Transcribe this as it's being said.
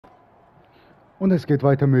Und es geht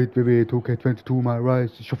weiter mit WWE 2K22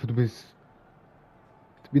 myrise. Ich hoffe, du bist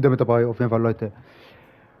wieder mit dabei. Auf jeden Fall, Leute.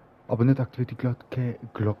 Abonniert, aktiviert die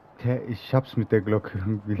Glocke. Ich hab's mit der Glocke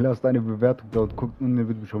irgendwie. Lasst eine Bewertung da und guckt in der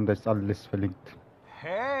Videobeschreibung, da ist alles verlinkt.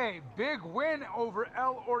 Hey, big win over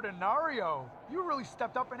El Ordinario. You really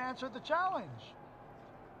stepped up and answered the challenge.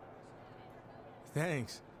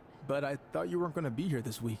 Thanks, but I thought you weren't going to be here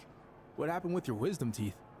this week. What happened with your wisdom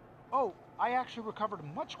teeth? Oh, I actually recovered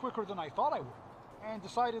much quicker than I thought I would, and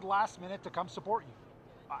decided last minute to come support you.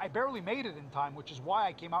 I barely made it in time, which is why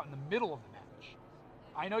I came out in the middle of the match.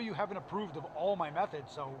 I know you haven't approved of all my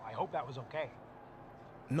methods, so I hope that was okay.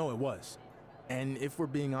 No, it was. And if we're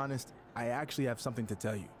being honest, I actually have something to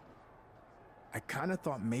tell you. I kind of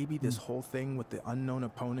thought maybe this whole thing with the unknown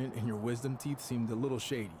opponent and your wisdom teeth seemed a little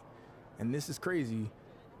shady. And this is crazy,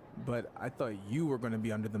 but I thought you were going to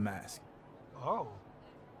be under the mask. Oh,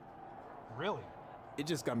 really? It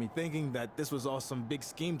just got me thinking that this was all some big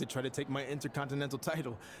scheme to try to take my Intercontinental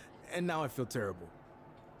title, and now I feel terrible.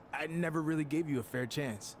 I never really gave you a fair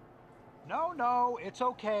chance. No, it's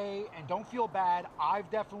okay, and don't feel bad. I've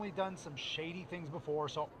definitely done some shady things before,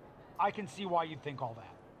 so I can see why you'd think all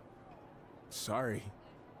that. Sorry.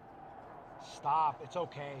 Stop, it's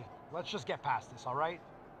okay. Let's just get past this, all right?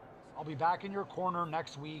 I'll be back in your corner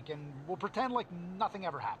next week, and we'll pretend like nothing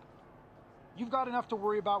ever happened. You've got enough to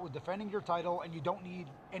worry about with defending your title, and you don't need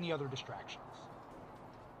any other distractions.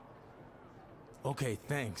 Okay,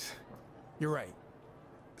 thanks. You're right.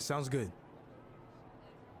 Sounds good.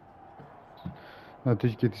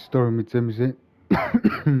 Natürlich geht die Story mit Samy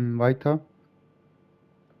weiter.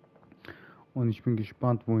 Und ich bin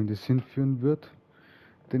gespannt, wohin das hinführen wird.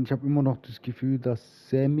 Denn ich habe immer noch das Gefühl, dass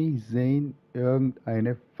Samy Zayn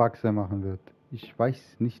irgendeine Faxe machen wird. Ich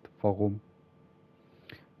weiß nicht warum.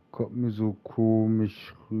 Kommt mir so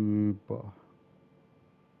komisch rüber.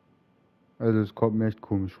 Also es kommt mir echt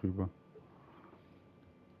komisch rüber.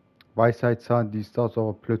 Weisheitszahn, dies, das,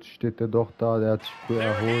 aber plötzlich steht er doch da, der hat sich früh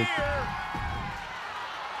erholt.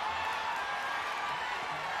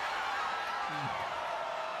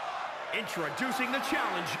 Introducing the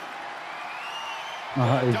challenge.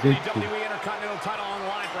 Aha, er sieht sie. WWE Intercontinental title on the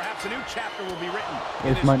line. Perhaps a new chapter will be written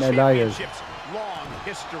in this championship's long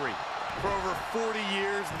history. For over 40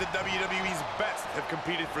 years, the WWE's best have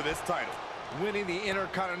competed for this title. Winning the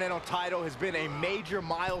Intercontinental title has been a major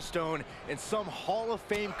milestone in some Hall of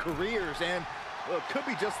Fame careers, and well, it could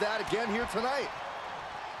be just that again here tonight.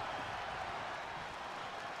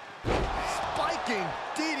 Spiking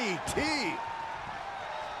DDT.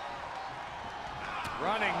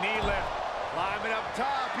 Running knee lift. Climbing up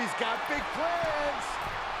top, he's got big plans.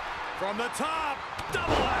 From the top,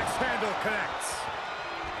 double axe handle connects.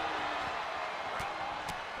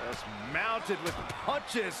 Just mounted with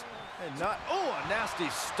punches and not, oh, a nasty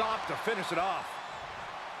stop to finish it off.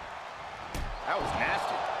 That was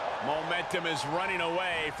nasty. Momentum is running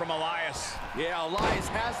away from Elias. Yeah, Elias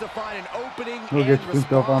has to find an opening Nur and jetzt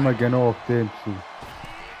springt er auf einmal genau auf den zu.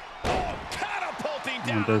 Catapulting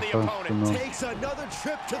down Und to das the war's, opponent. genau. Takes another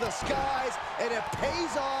trip to the skies, and it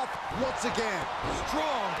pays off once again.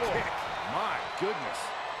 Strong kick. My goodness.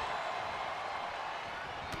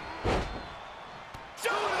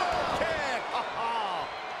 Judo Kick.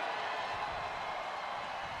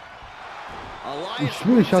 Ich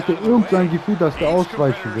schwöre, ich hatte irgendein Gefühl, dass der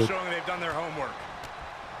ausweichen wird.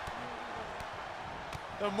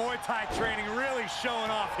 The Muay Thai training really showing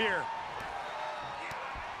off here.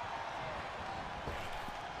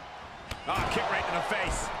 Oh, kick right in the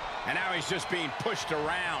face. And now he's just being pushed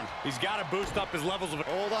around. He's got to boost up his levels of...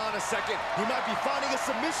 Hold on a second. He might be finding a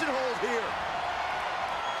submission hold here.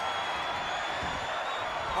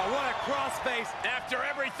 Oh, what a crossface. After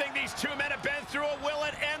everything these two men have been through, will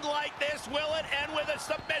it end like this? Will it end with a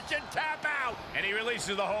submission tap out? And he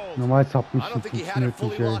releases the hold. Normal zappt mich I don't think he had it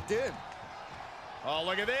fully locked in. Oh,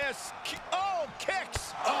 look at this. Oh,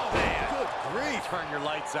 kicks. Oh, man. Good grief. Turn your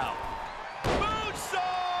lights out. Moonsault.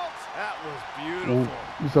 That was Oh, beautiful.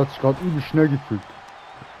 das hat sich gerade übel schnell gefühlt.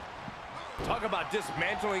 Talk about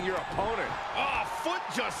dismantling your opponent. Oh, foot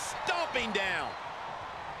just stomping down.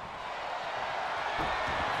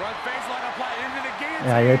 Front face line applied into the guillotine.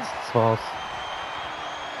 Ja, jetzt war's.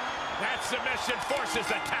 That submission forces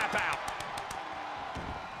the tap out.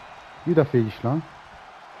 Wieder fehlgeschlagen.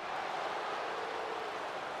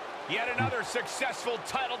 Yet another successful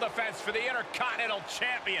title defense for the Intercontinental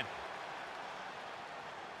Champion.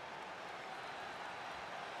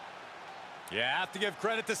 Yeah, I have to give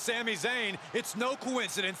credit to Samy Zayn. It's no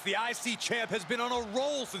coincidence the IC champ has been on a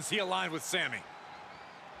roll since he aligned with Samy.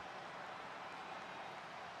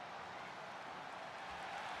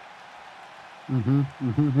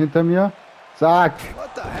 Hinter mir. Zack.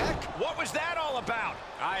 What the heck? What was that all about?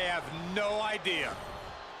 I have no idea.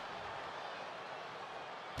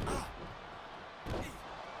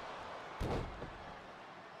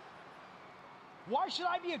 Why should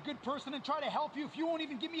I be a good person and try to help you if you won't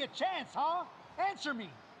even give me a chance, huh? Answer me.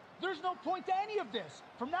 There's no point to any of this.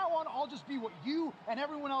 From now on, I'll just be what you and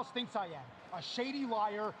everyone else thinks I am. A shady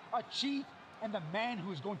liar, a cheat, and the man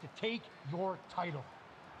who is going to take your title.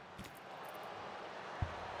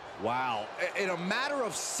 Wow. In a matter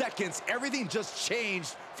of seconds, everything just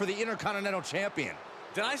changed for the Intercontinental Champion.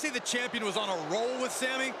 Did I say the champion was on a roll with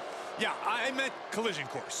Samy? Yeah, I meant collision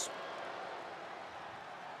course.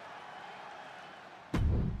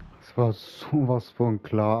 Es war sowas von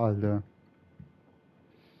klar, Alter.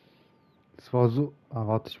 Es war so... Ah,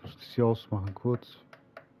 warte, ich muss das hier ausmachen, kurz.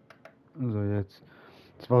 So, jetzt.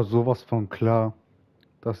 Es war sowas von klar,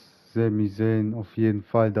 dass Samy Zayn auf jeden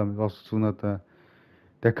Fall damit was zu tun hat.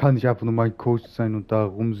 Der kann nicht einfach nur mein Coach sein und da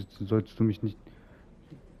rumsitzen. Solltest du mich nicht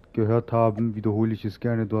gehört haben, wiederhole ich es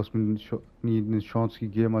gerne. Du hast mir nie eine Chance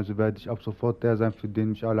gegeben, also werde ich ab sofort der sein, für den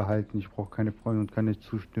mich alle halten. Ich brauche keine Freunde und keine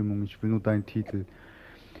Zustimmung. Ich will nur deinen Titel.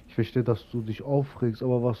 Ich verstehe, dass du dich aufregst,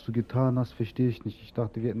 aber was du getan hast, verstehe ich nicht. Ich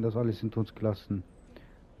dachte, wir hätten das alles hinter uns gelassen.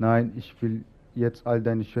 Nein, ich will jetzt all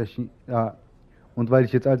deine Schwächen... Ja, und weil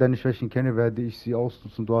ich jetzt all deine Schwächen kenne, werde ich sie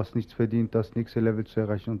ausnutzen. Du hast nichts verdient, das nächste Level zu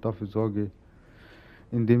erreichen und dafür sorge,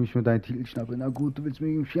 indem ich mir deinen Titel schnappe. Na gut, du willst mir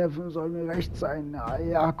gegen Schaffen, soll mir recht sein. Na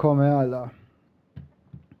ja, komm her, Alter.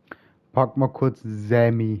 Pack mal kurz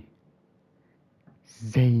Samy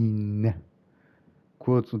Zayn.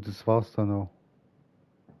 Kurz und das war's dann auch.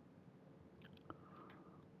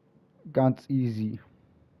 Ganz easy.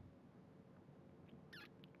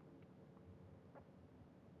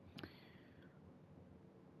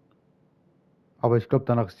 Aber ich glaube,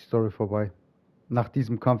 danach ist die Story vorbei. Nach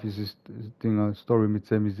diesem Kampf ist die Story mit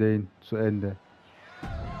Samy Zayn zu Ende.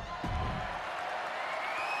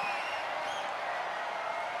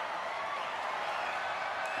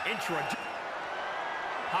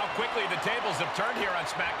 How quickly the tables have turned here on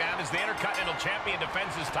SmackDown as the Intercontinental Champion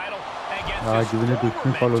defends his title against Ja, gewinne durch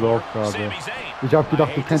Pinfall oder Aufgabe. Ich habe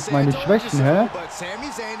gedacht, du kennst meine Schwächen, hä? But Samy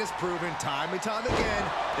Zayn has proven time and time again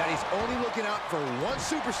that he's only looking out for one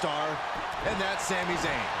superstar, and that's Samy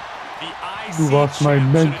Zayn. Du warst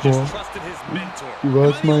mein Mentor. Du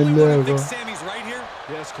warst mein Lehrer.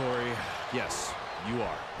 Yes, Corey. Yes, you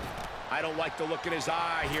are. I don't like the look in his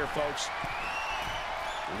eye here, folks.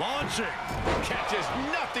 Launching. Catches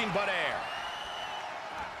nothing but air.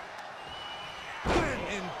 When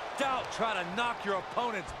in doubt, try to knock your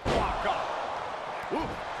opponent's block off. Ooh,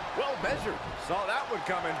 well measured. Saw that one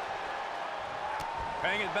coming.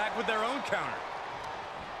 Paying it back with their own counter.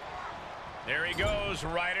 There he goes,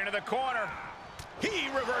 right into the corner. He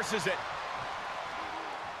reverses it.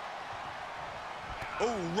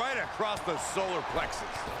 Oh, right across the solar plexus.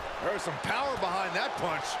 There's some power behind that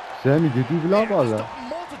punch. Samy geht übel ab, Alter. A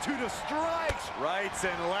multitude of strikes. Rights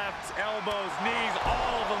and lefts, elbows, knees,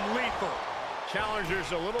 all of them lethal.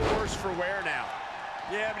 Challenger's a little worse for wear now.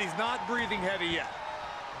 Yeah, but he's not breathing heavy yet.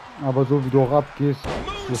 Aber so wie du auch abgehst,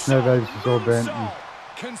 so schnell werde ich es auch beenden.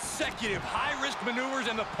 Consecutive high-risk maneuvers,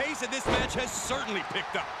 and the pace of this match has certainly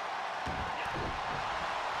picked up.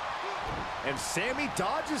 And Samy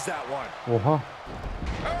dodges that one. Oha.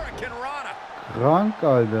 Hurricane Rana. Krank,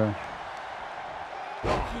 Alter.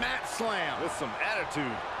 Mat slam with some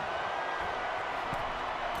attitude.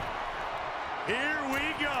 Here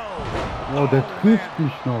we go. Oh, der trifft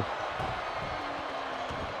mich noch.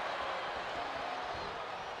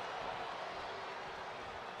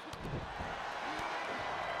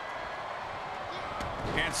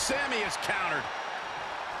 And Samy is countered.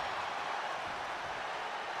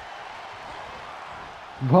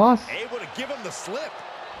 Was? Able to give him the slip.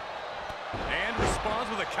 And responds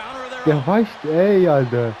with a counter of their Der own. weicht, ey,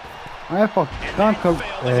 Alter. Einfach kranker,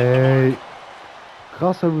 ey.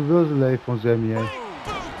 Krasser Reversal, ey, von Samy, ey.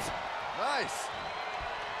 Nice.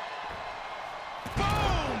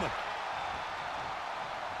 Boom!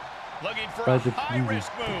 Looking for a That's a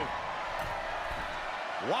high-risk move.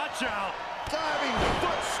 Watch out. Diving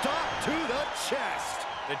foot stomp to the chest.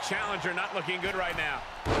 The challenger not looking good right now.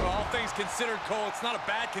 For all things considered, Cole, it's not a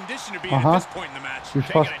bad condition to be in at Aha. this point in the match. Ist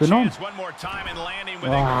Taking fast a genommen. chance one more time and landing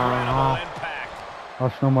with incredible impact.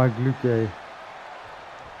 Hast nochmal Glück, ey.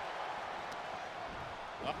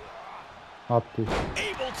 Hab dich.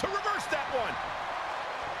 Able to reverse that one.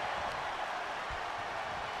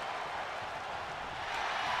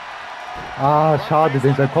 Ah, schade,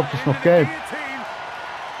 denn sein Kopf ist noch gelb.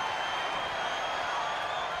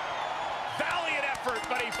 Valiant effort,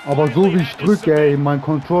 but he Aber so finally wie ich had to drücke, submit. ey, mein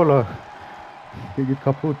Controller, der geht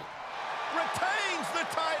kaputt.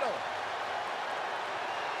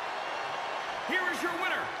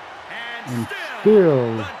 And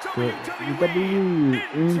still the WWE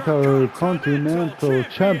Intercontinental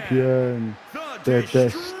Champion, the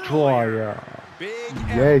Destroyer.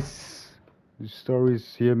 Yes, die Story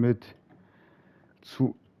ist hiermit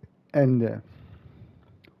zu Ende.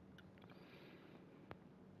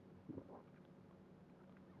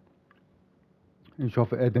 Ich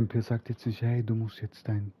hoffe, Adam Pearce sagt jetzt nicht, hey, du musst jetzt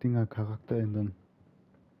deinen Dinger-Charakter ändern.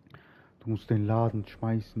 Du musst den Laden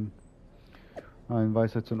schmeißen. Ein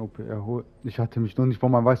Weisheitszahn-OP erholt. Ich hatte mich noch nicht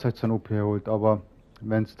von meinem Weisheitszahn-OP erholt, aber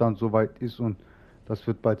wenn es dann soweit ist und das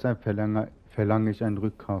wird bald sein, verlange ich einen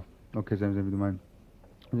Rückkampf. Okay, sehen Sie, wie du meinst.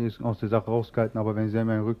 Die ist aus der Sache rausgehalten, aber wenn sie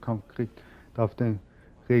einen Rückkampf kriegt, darf der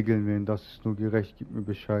Regeln wählen. Das ist nur gerecht, gib mir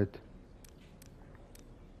Bescheid.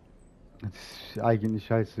 Das ist eigentlich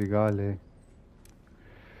scheißegal, ey.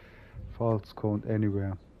 False Count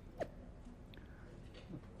Anywhere.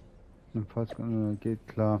 False Count geht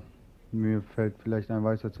klar. Mir fällt vielleicht ein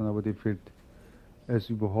Weisheitszahn, aber dir fehlt es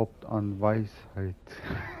überhaupt an Weisheit.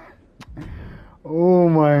 Oh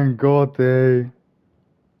mein Gott, ey.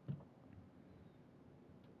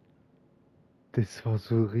 Das war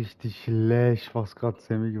so richtig läsch, was gerade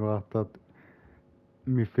Samy gemacht hat.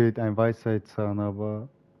 Mir fehlt ein Weisheitszahn, aber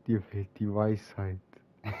dir fehlt die Weisheit.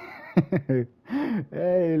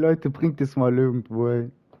 Ey, Leute, bringt es mal irgendwo,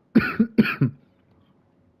 ey.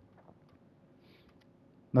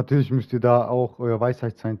 Natürlich müsst ihr da auch euer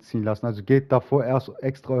Weisheitszahn ziehen lassen. Also geht davor erst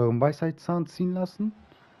extra euren Weisheitszahn ziehen lassen.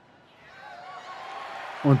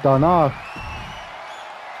 Und danach,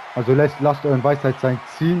 also lasst euren Weisheitszahn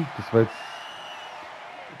ziehen. Das war jetzt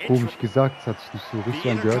komisch gesagt, das hat sich nicht so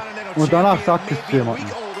richtig angehört. Und danach sagt es zu jemandem.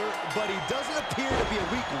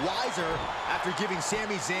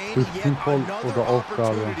 Durch Zufall oder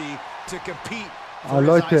Aufgabe. Aber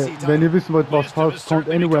Leute, wenn ihr wissen wollt, was False Count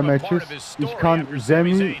Anywhere Match ist, ich kann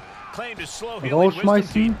Samy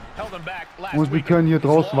rausschmeißen und wir können hier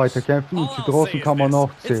draußen weiterkämpfen und hier draußen kann man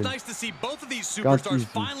noch zählen. Ganz easy.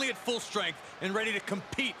 And ready to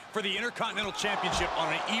compete for the Intercontinental Championship on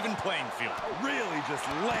an even playing field. Really just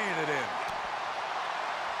laying it in.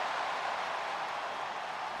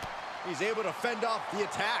 He's able to fend off the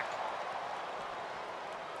attack.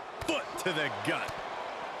 Foot to the gut.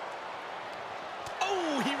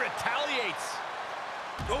 Oh, he retaliates.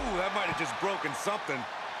 Oh, that might have just broken something.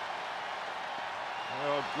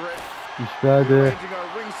 Oh, great. Ich werde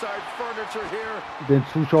den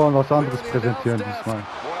Zuschauern was anderes präsentieren diesmal.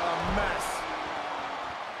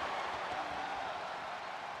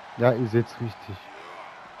 Ja, ihr seht's richtig.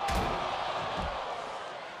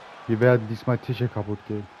 Wir werden diesmal Tische kaputt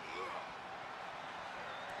gehen.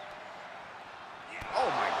 Oh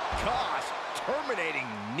my gosh, terminating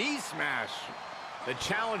knee smash. The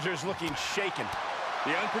challenger's looking shaken.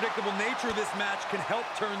 The unpredictable nature of this match can help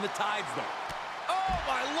turn the tides, though. Oh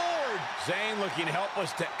my lord! Zayn looking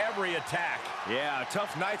helpless to every attack. Yeah, a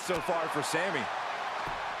tough night so far for Samy.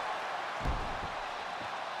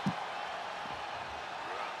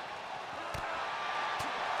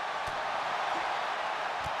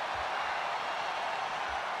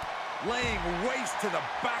 Laying waste to the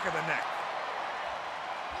back of the neck.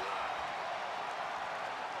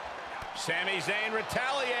 Samy Zayn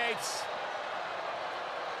retaliates.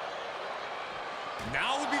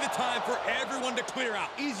 Now would be the time for everyone to clear out.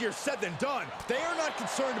 Easier said than done. They are not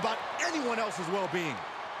concerned about anyone else's well-being.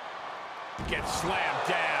 Gets slammed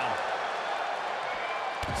down.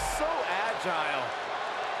 So agile.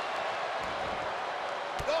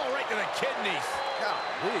 Oh, right to the kidneys.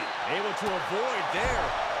 Golly, able to avoid there.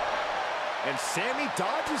 And Samy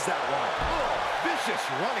dodges that one. Oh, vicious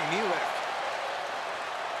running knee lift.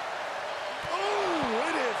 Oh,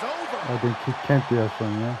 it is over. Oh, den Kick kennt ihr ja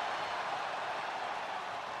schon, ja?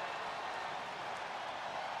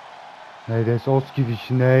 Nee, der ist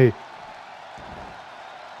ausgewichen, ey.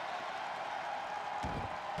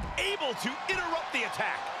 Able to interrupt the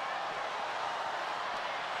attack.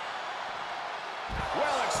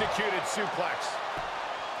 Well executed suplex.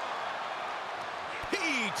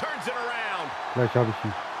 He turns it around. Gleich habe ich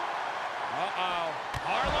ihn. Uh-oh.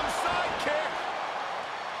 Harlem sidekick.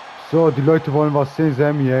 So, die Leute wollen was sehen,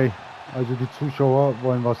 Samy, ey. Also die Zuschauer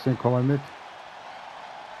wollen was sehen, komm mal mit.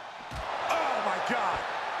 Oh my God.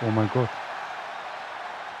 Oh mein Gott.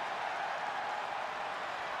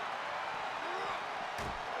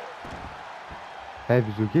 Hä,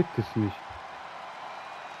 wieso geht das nicht?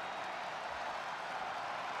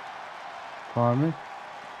 Komm mal mit.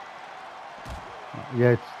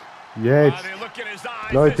 Jetzt. Jetzt.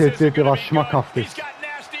 Leute, jetzt seht ihr was Schmackhaftes.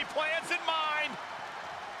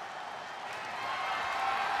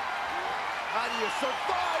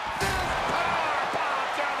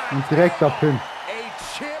 Und direkter Pin.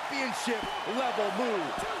 A championship level move.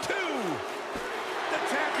 2. The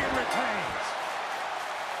champion retains.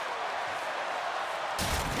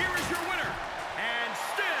 Here is your winner, and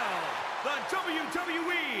still the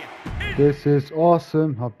WWE. This is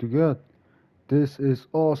awesome. Habt ihr gehört? This is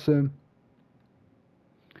awesome.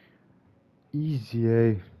 Easy,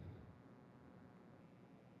 ey.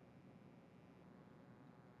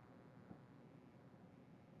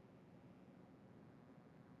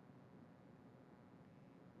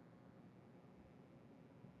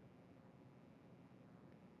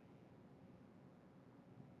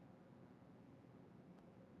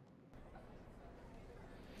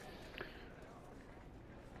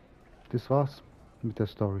 Das war's mit der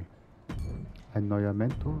Story. Ein neuer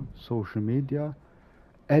Mentor, Social Media,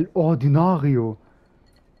 El Ordinario.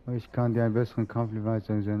 Ich kann dir einen besseren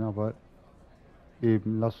Kampfleiter sehen, aber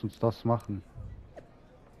eben, lass uns das machen.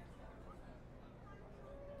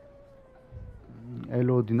 El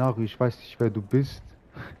Ordinario, ich weiß nicht, wer du bist.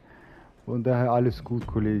 Von daher alles gut,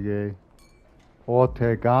 Kollege, ey.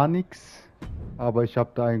 Orte gar nichts. Aber ich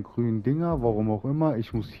habe da einen grünen Dinger, warum auch immer.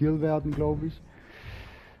 Ich muss Heal werden, glaube ich.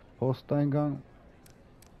 Posteingang.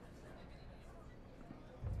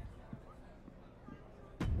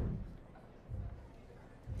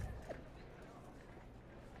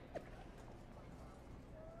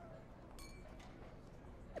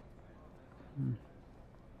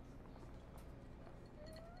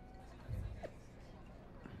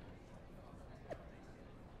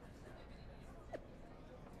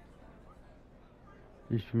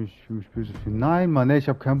 Ich will mich böse fühlen. Nein, Mann, ey, ich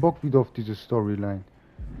habe keinen Bock wieder auf diese Storyline.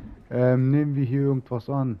 Nehmen wir hier irgendwas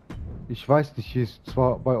an. Ich weiß nicht, hier ist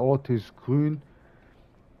zwar bei Ortiz grün.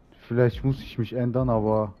 Vielleicht muss ich mich ändern,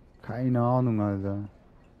 aber keine Ahnung, Alter.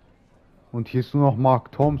 Und hier ist nur noch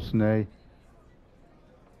Mark Thompson, ey.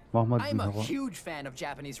 Mach mal I'm a huge fan of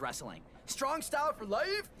Japanese wrestling. Strong style for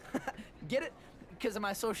life? Get it? Because of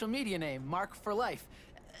my social media name, Mark for Life.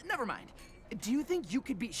 Never mind. Do you think you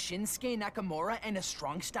could beat Shinsuke Nakamura in a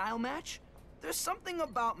strong style match? There's something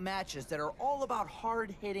about matches that are all about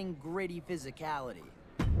hard-hitting, gritty physicality.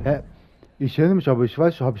 Hä? Ich erinnere mich, aber ich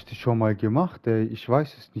weiß, habe ich das schon mal gemacht, ey. Ich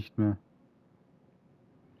weiß es nicht mehr.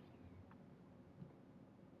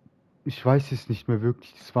 Ich weiß es nicht mehr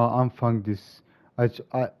wirklich. Das war Anfang des... Als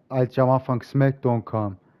ich am Anfang SmackDown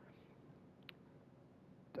kam.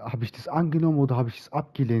 Habe ich das angenommen oder habe ich es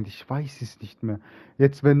abgelehnt? Ich weiß es nicht mehr.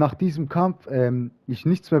 Jetzt, wenn nach diesem Kampf ich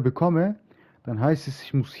nichts mehr bekomme, dann heißt es,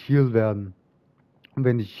 ich muss Heel werden. Und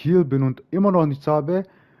wenn ich Heel bin und immer noch nichts habe,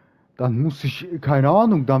 dann muss ich, keine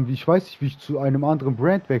Ahnung, dann, ich weiß nicht, wie ich zu einem anderen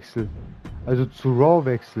Brand wechsle. Also zu Raw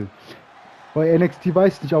wechsle. Bei NXT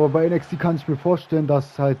weiß ich nicht, aber bei NXT kann ich mir vorstellen,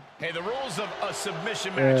 dass halt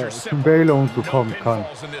Finn Balor und so kommen kann.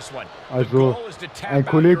 Also, ein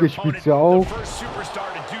Kollege spielt es ja auch.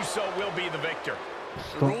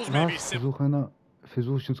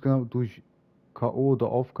 Versuche ich uns genau durch K.O. oder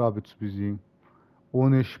Aufgabe zu besiegen.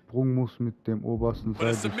 Ohne Sprung muss mit dem obersten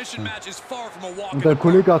Seil. Und der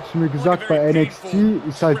Kollege hat zu mir gesagt, bei NXT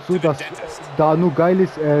ist halt so, dass da nur geil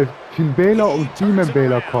ist, Finn Balor und Demon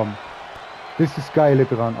Balor kommen. Das ist das Geile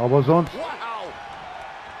dran, aber sonst...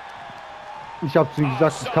 Ich habe zu ihm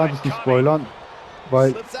gesagt, ich kann es nicht spoilern,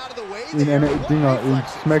 weil in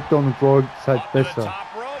SmackDown und Raw ist es halt besser.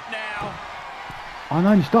 Ah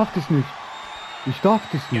nein, ich darf das nicht. Ich darf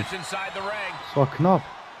das nicht. Es war knapp.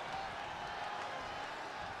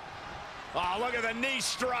 Oh, look at the knee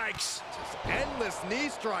strikes. Just endless knee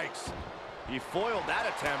strikes. He foiled that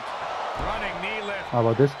attempt. Running knee lift.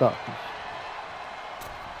 Aber das darf ich.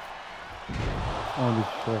 Und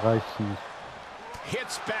ich erreiche es nicht.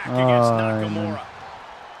 Hits back against Nakamura.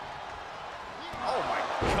 Oh my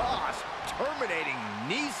gosh. Terminating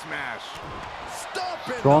knee smash.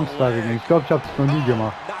 Strong Style. Ich glaube, ich habe es noch nie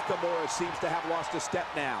gemacht. Nakamura seems to have lost a step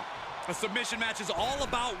now. A submission match is all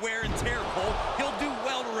about wear and tear, Cole. He'll do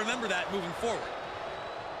well to remember that moving forward.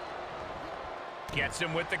 Gets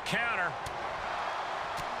him with the counter.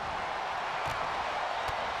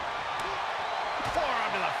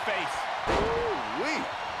 Forearm to the face. Ooh-wee.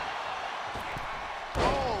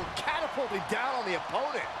 Oh, catapulting down on the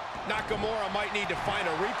opponent. Nakamura might need to find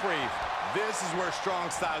a reprieve. This is where strong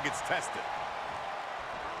style gets tested.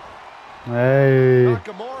 Hey.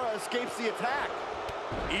 Nakamura escapes the attack.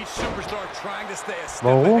 Each superstar trying to stay a step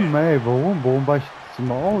Warum, ahead. ey? Warum weicht es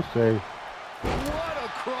immer aus, ey?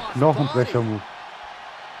 Noch ein Brecher-Move.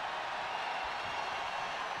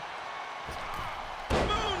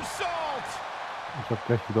 Ich hab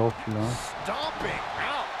gleich wieder aufgeladen.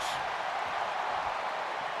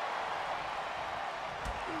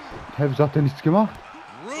 Hey, wieso hat er nichts gemacht?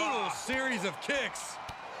 Brutal series of kicks.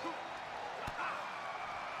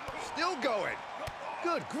 still going.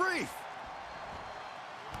 Good grief.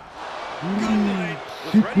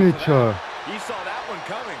 Signature. He saw that one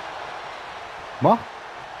coming. Mach.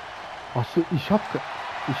 Achso, ich hab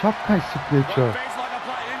kein Signature. Baseline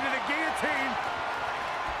applied into the guillotine.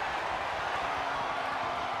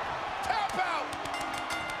 Tap out.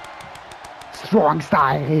 Strong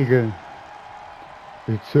Style Regeln.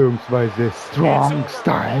 Beziehungsweise Strong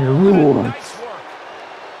Style Rules. Nice work.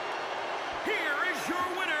 Here is your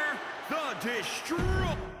winner, the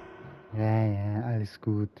Destroyer. Ja, alles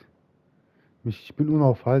gut. Ich bin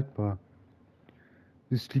unaufhaltbar.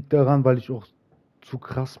 Das liegt daran, weil ich auch zu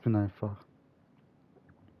krass bin einfach.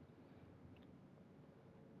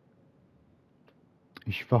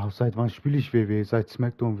 Seit wann spiele ich WWE? Seit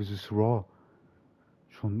SmackDown vs. Raw.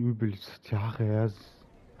 Schon übelst Jahre her. Das ist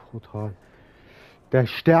brutal. Der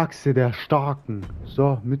Stärkste der Starken.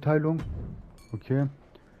 So, Mitteilung. Okay.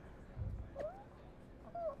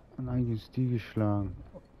 Ein eigenes Stil geschlagen.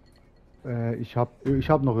 Ich hab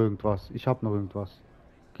noch irgendwas.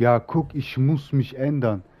 Ja, guck, ich muss mich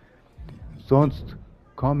ändern. Sonst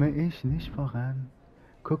komme ich nicht voran.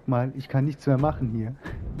 Guck mal, ich kann nichts mehr machen hier.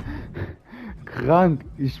 Krank.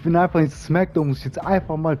 Ich bin einfach in SmackDown, muss jetzt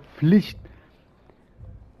einfach mal Pflicht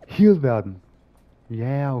Heel werden. Ja,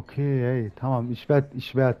 yeah, okay, hey, tamam. Ich werd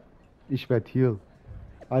Heel.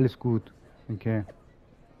 Alles gut. Okay.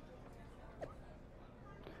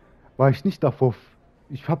 War ich nicht davor.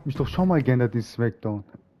 Ich habe mich doch schon mal geändert in SmackDown.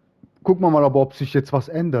 Gucken wir mal, aber ob sich jetzt was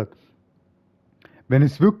ändert. Wenn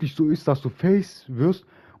es wirklich so ist, dass du Face wirst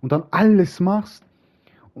und dann alles machst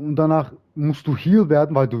und danach musst du Heel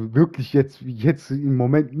werden, weil du wirklich jetzt im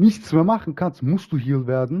Moment nichts mehr machen kannst, musst du Heel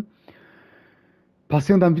werden,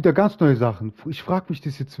 passieren dann wieder ganz neue Sachen. Ich frage mich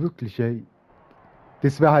das jetzt wirklich, ey.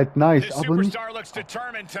 Das wäre halt nice, aber nicht...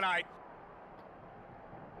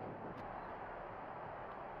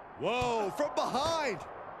 Whoa, from behind.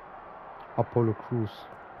 Apollo Crews.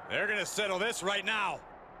 They're gonna settle this right now.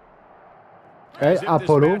 Ey,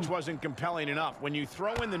 Apollo.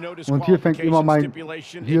 Und hier fängt immer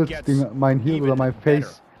mein Heel oder mein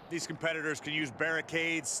Face These competitors can use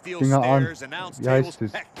barricades, steel Dinger an. stairs, announce Wie heißt tables,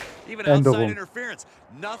 es? heck, even outside Änderung. interference.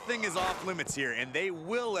 Nothing is off limits here, and they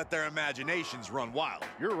will let their imaginations run wild.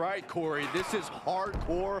 You're right, Corey. This is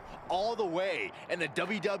hardcore all the way, and the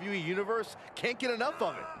WWE Universe can't get enough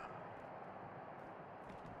of it.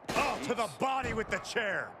 Oh, to the body with the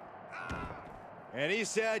chair. And he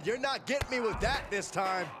said, "You're not getting me with that this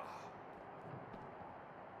time."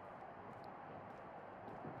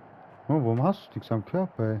 Oh, warum hast du nichts am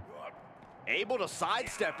Körper, ey? Able to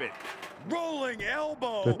sidestep it. Rolling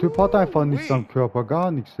elbow. Der Typ hat einfach nichts am Körper,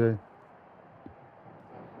 gar nichts, ey.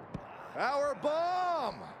 Power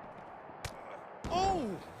bomb. Oh,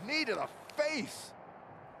 knee to the face.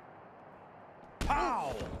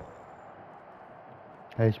 Pow.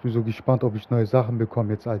 Hey, ich bin so gespannt, ob ich neue Sachen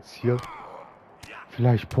bekomme jetzt als Heel.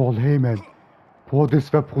 Vielleicht Paul Heyman. Boah,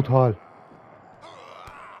 das wäre brutal.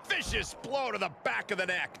 Vicious blow to the back of the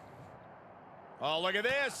neck. Oh, look at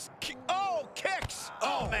this. Oh, kicks.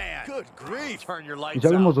 Oh, man. Good grief. Turn your lights Ich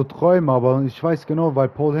habe immer out. so Träume, aber ich weiß genau, weil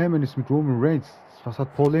Paul Heyman ist mit Roman Reigns. Was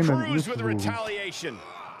hat Paul Heyman mit mir Cruise zu with tun? retaliation.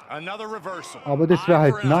 Another reversal. Aber das wäre Eye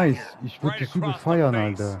halt for an eye nice. here. Ich würde Right das übel across the feiern,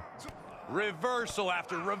 face. Alter. Reversal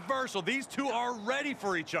after reversal. These two are ready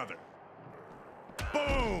for each other.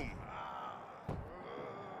 Boom.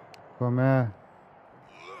 Komm her.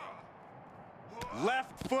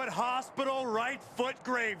 Left foot hospital, right foot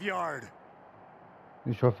graveyard.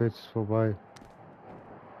 Ich hoffe, jetzt ist es vorbei.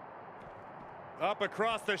 Up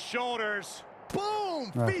across the shoulders.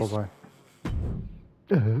 Boom. Ja, Feast. vorbei.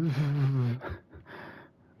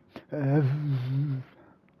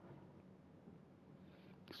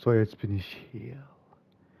 So, jetzt bin ich hier.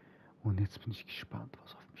 Und jetzt bin ich gespannt,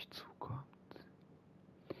 was auf mich zukommt.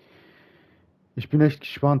 Ich bin echt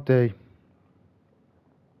gespannt, ey.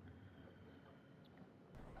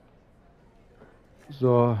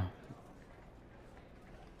 So.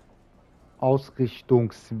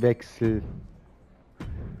 Ausrichtungswechsel.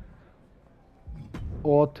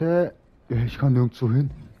 Orte. Ja, ich kann nirgendwo hin.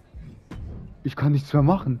 Ich kann nichts mehr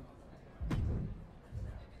machen.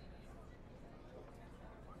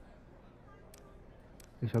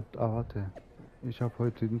 Warte. Ich habe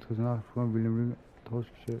heute interessant von William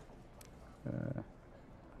Tauschgeschäft.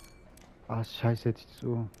 Scheiße, hätte ich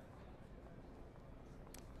so.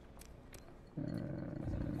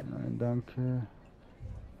 Nein, danke.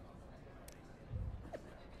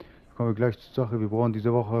 Kommen wir gleich zur Sache. Wir brauchen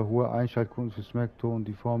diese Woche hohe Einschaltquoten für SmackDown.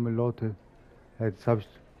 Die Formel lautet. Hey, das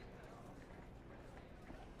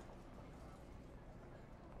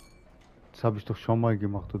habe ich doch schon mal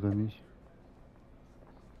gemacht, oder nicht?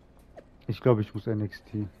 Ich glaube, ich muss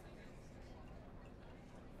NXT.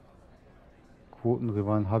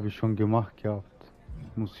 Quotenrivalen habe ich schon gemacht gehabt.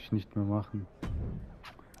 Muss ich nicht mehr machen.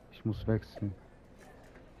 Ich muss wechseln.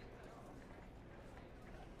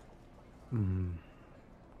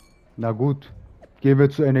 Na gut, gehen wir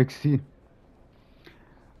zu NXT.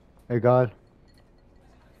 Egal.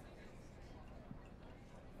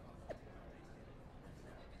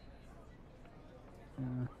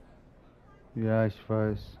 Ja, ich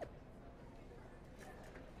weiß.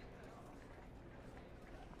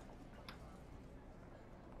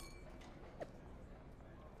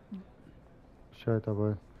 Bescheid,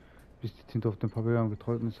 aber bis die Tinte auf dem Papier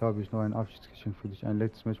getrocknet ist, habe ich noch ein Abschiedsgeschenk für dich. Ein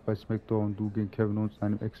letztes Match bei SmackDown und du gegen Kevin Owens in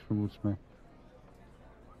einem Extreme Rules Match.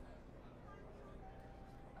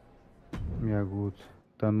 Ja gut,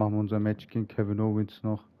 dann machen wir unser Match gegen Kevin Owens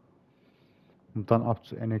noch. Und dann ab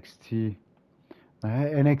zu NXT.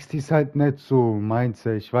 Naja, NXT ist halt nicht so meins,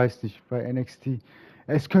 ich weiß nicht, bei NXT.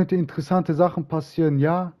 Es könnte interessante Sachen passieren,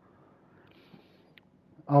 ja.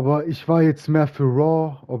 Aber ich war jetzt mehr für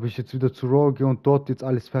Raw, ob ich jetzt wieder zu Raw gehe und dort jetzt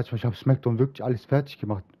alles fertig mache. Ich habe SmackDown wirklich alles fertig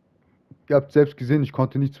gemacht. Ihr habt selbst gesehen, ich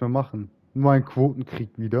konnte nichts mehr machen. Nur ein Quotenkrieg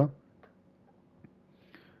wieder.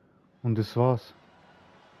 Und das war's.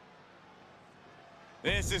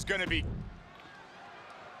 This is gonna be...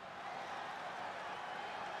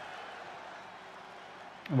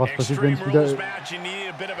 Was passiert, wenn ich wieder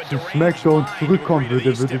zu SmackDown zurückkommen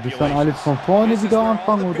würde? Würde das dann alles von vorne wieder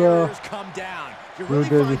anfangen oder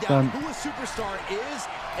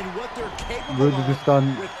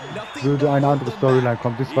würde eine andere Storyline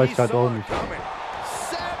kommen? Das weiß ich halt auch nicht.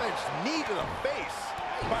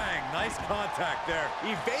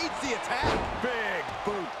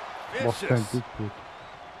 Was kein Big Boot.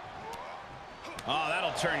 Oh,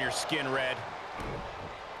 that'll turn your skin red.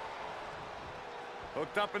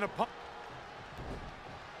 Hooked up in a pump.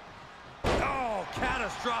 Oh,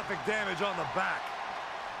 catastrophic damage on the back.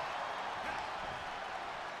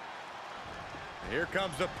 Here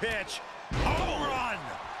comes the pitch. Home run!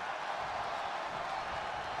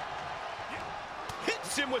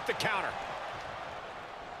 Hits him with the counter.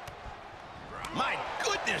 My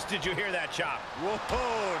goodness, did you hear that chop? Whoa,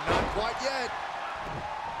 not quite yet.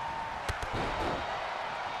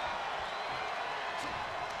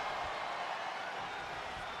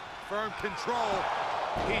 Firm control.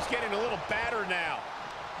 He's getting a little battered now.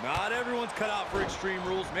 Not everyone's cut out for Extreme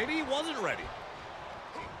Rules. Maybe he wasn't ready.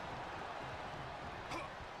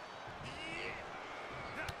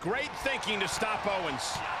 Great thinking to stop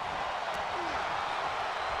Owens.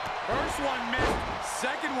 First one missed,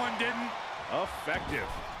 second one didn't. Effective.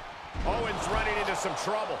 Owens running into some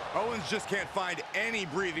trouble. Owens just can't find any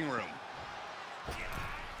breathing room.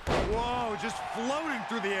 Whoa, just floating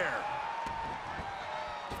through the air.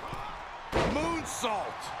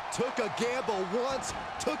 Moonsault. Took a gamble once,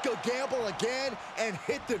 took a gamble again, and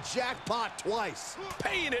hit the jackpot twice.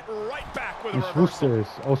 Paying it right back with a Ich wusste es.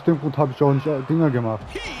 Aus dem Grund habe ich auch nicht Dinger gemacht.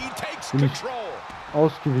 Bin ich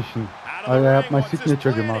ausgewichen. Also er hat mein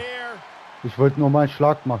Signature gemacht. Ich wollte nur meinen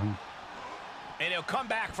Schlag machen. Ich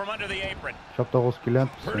habe daraus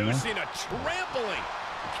gelernt. Ne?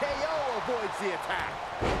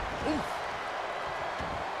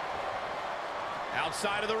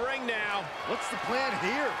 Outside of the ring now. What's the plan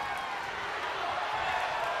here?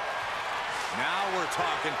 Now we're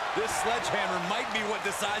talking. This sledgehammer might be what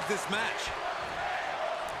decides this match.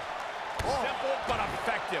 Simple but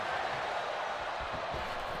effective.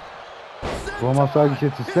 Warum hast du eigentlich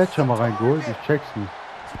jetzt die Sledgehammer reingeholt? Ich check's nicht.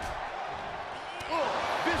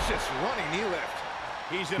 Vicious running knee lift.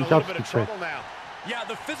 He's in a little bit of trouble now. Yeah,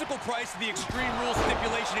 the physical price of the Extreme Rules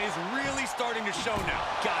stipulation is really starting to show now.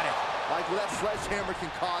 Got it. Like that sledgehammer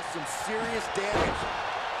can cause some serious damage.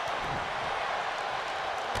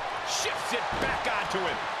 Shifts it back onto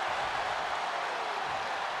him.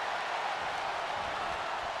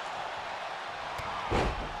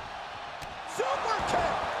 Super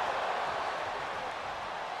kick.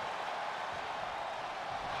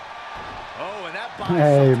 Oh, and that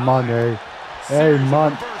Ey, Mann, ey. Ey,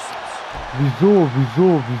 Mann. Wieso?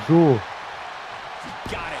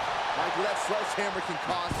 Got it. Like that sledgehammer can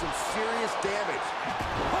cause some serious damage.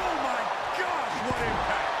 Oh my gosh, what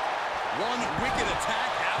impact! One wicked attack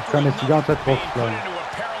Ich kann jetzt die ganze Zeit Put draufschlagen. into a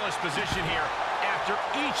perilous position here after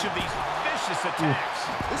each of these vicious attacks.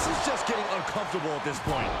 This is just getting uncomfortable at this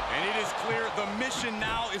point. And it is clear the mission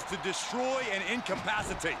now is to destroy and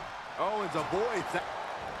incapacitate. Owens avoids that.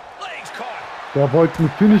 Legs caught. Der wollte einen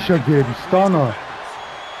Finisher geben, Stunner.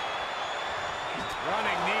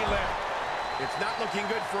 Running knee lift. It's not looking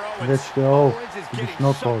good for Owens. Jetzt steh auf, du bist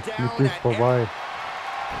Knockout, mit dir ist vorbei.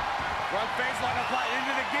 Front face like a fly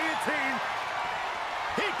into the guillotine.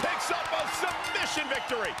 submission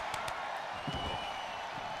victory.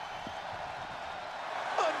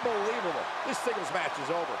 Unbelievable. This singles match is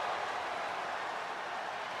over.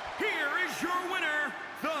 Here is your winner,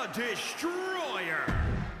 the Destroyer.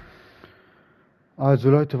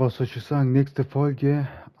 Also Leute, was soll ich sagen? Nächste Folge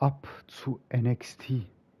ab zu NXT.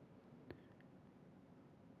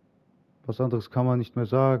 Was anderes kann man nicht mehr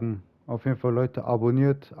sagen. Auf jeden Fall Leute,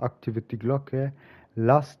 abonniert, aktiviert die Glocke,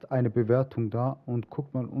 lasst eine Bewertung da und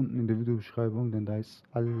guckt mal unten in der Videobeschreibung, denn da ist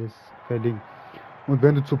alles verlinkt. Und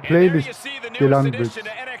wenn du zur Playlist gelangen willst,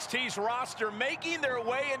 NXT's roster making their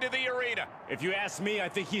way into the arena. If you ask me, I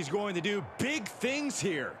think he's going to do big things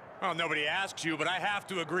here. Well, nobody asks you, but I have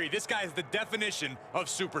to agree. This guy is the definition of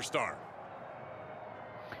superstar.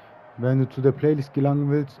 wenn du zu der Playlist gelangen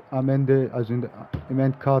willst, am Ende, also im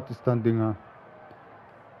Endcard ist dann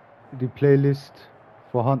die Playlist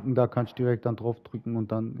vorhanden, da kannst du direkt dann drauf drücken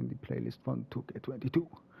und dann in die Playlist von 2K22.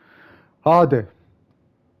 Hade!